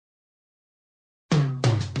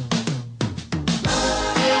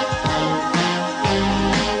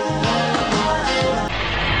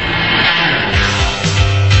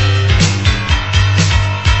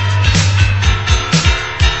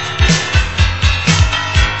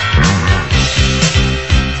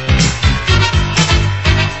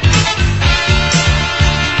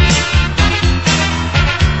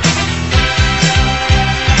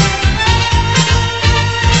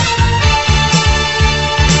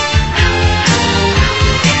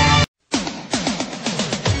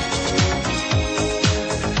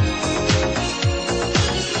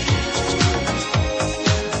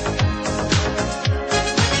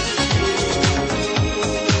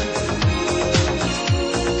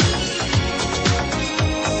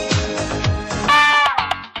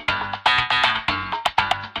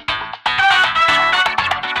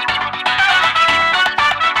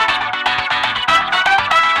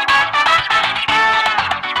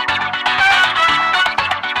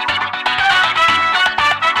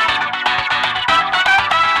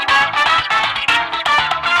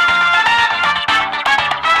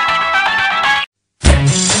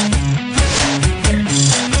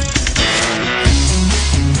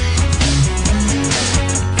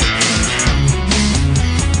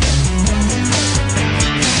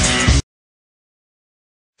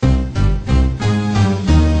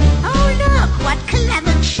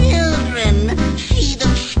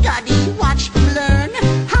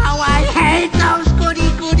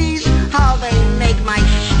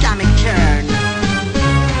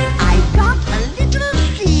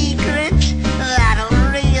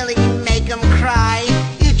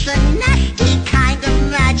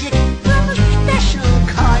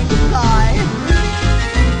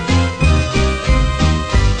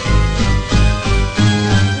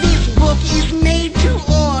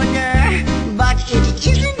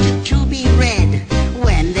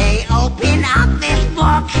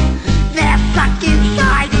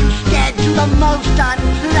most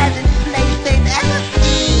unpleasant place they've ever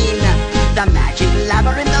seen. The magic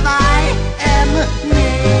labyrinth of I am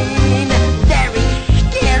mean. Very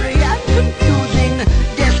scary and confusing,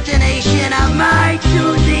 destination of my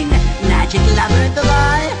choosing. Magic labyrinth of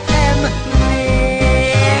I am mean.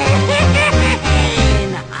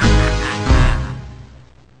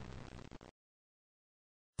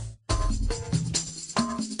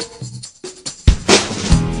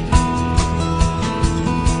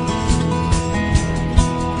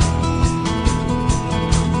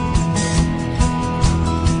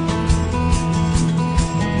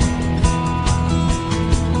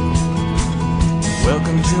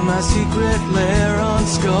 Welcome to my secret lair on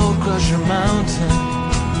Skull Crusher Mountain.